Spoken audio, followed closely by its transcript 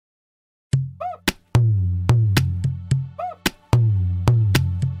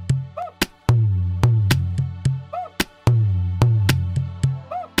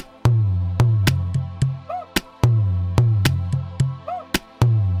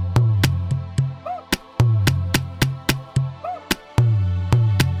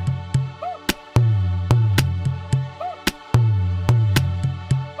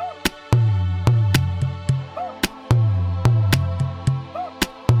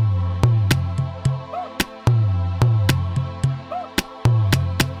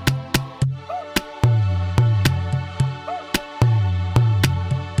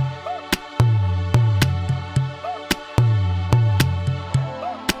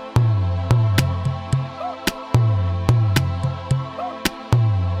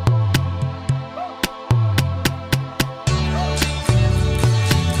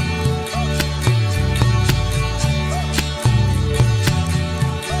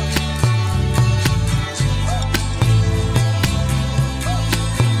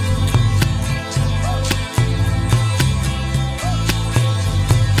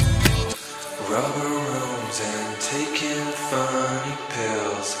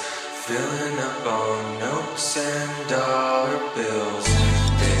pills, filling up on notes and dollar bills.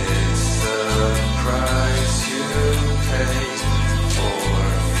 It's the price you pay for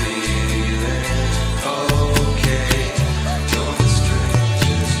feeling okay. You're the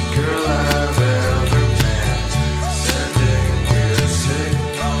strangest girl I've ever met, sending weird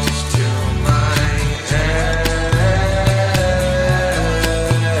signals to my head.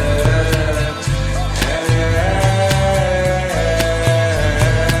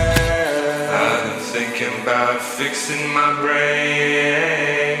 About fixing my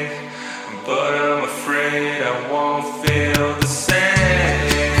brain, but I'm afraid I won't feel the same.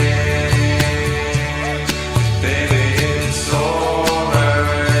 Baby, it's all I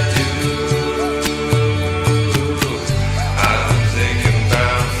do. I've been thinking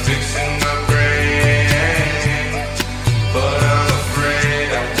about fixing my brain, but I'm afraid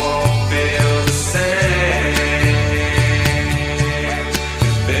I won't feel the same.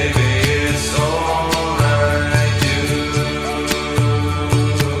 Baby, it's all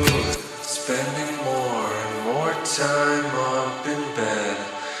time up in bed,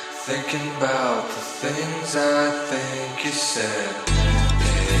 thinking about the things I think you said.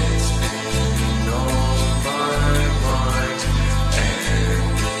 It's been on my mind,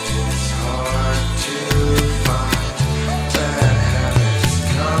 and it's hard to find. Bad habits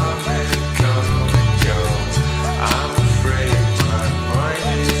come and go. I'm afraid my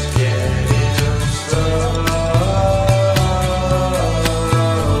mind is getting slow.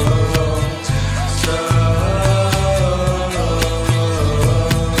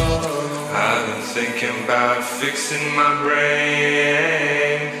 Thinking about fixing my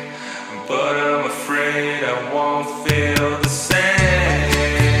brain, but I'm afraid I won't feel the same.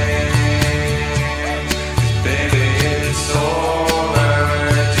 Baby, it's all I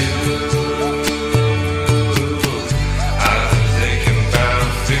do. I've been thinking about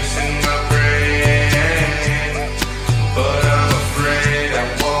fixing my brain, but I'm afraid I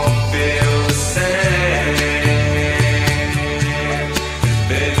won't feel the same.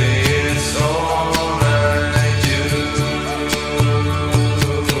 Baby, it's all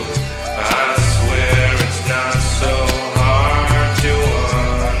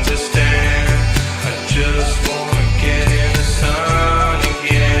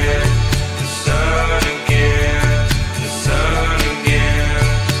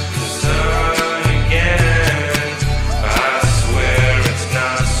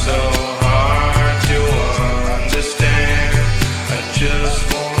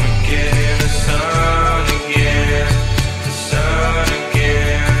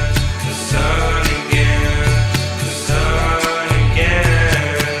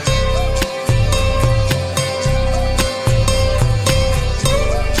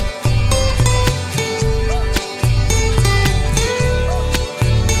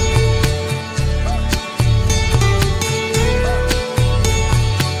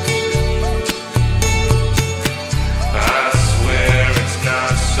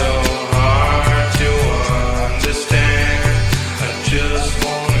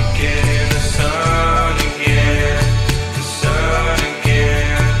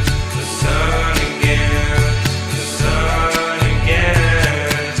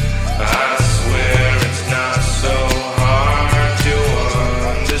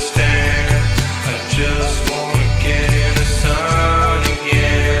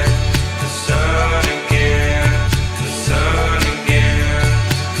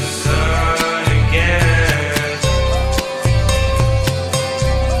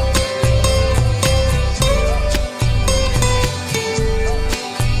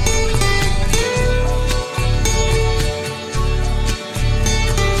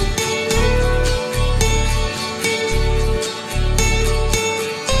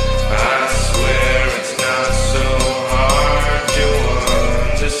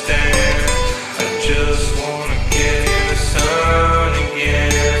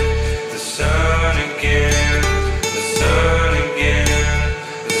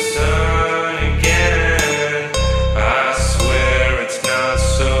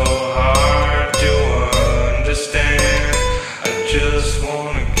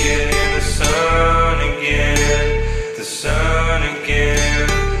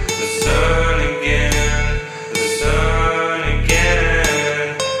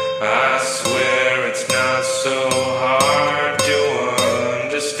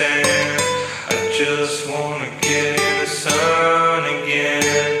just wanna get in the sun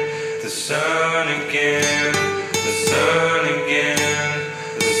again, the sun again.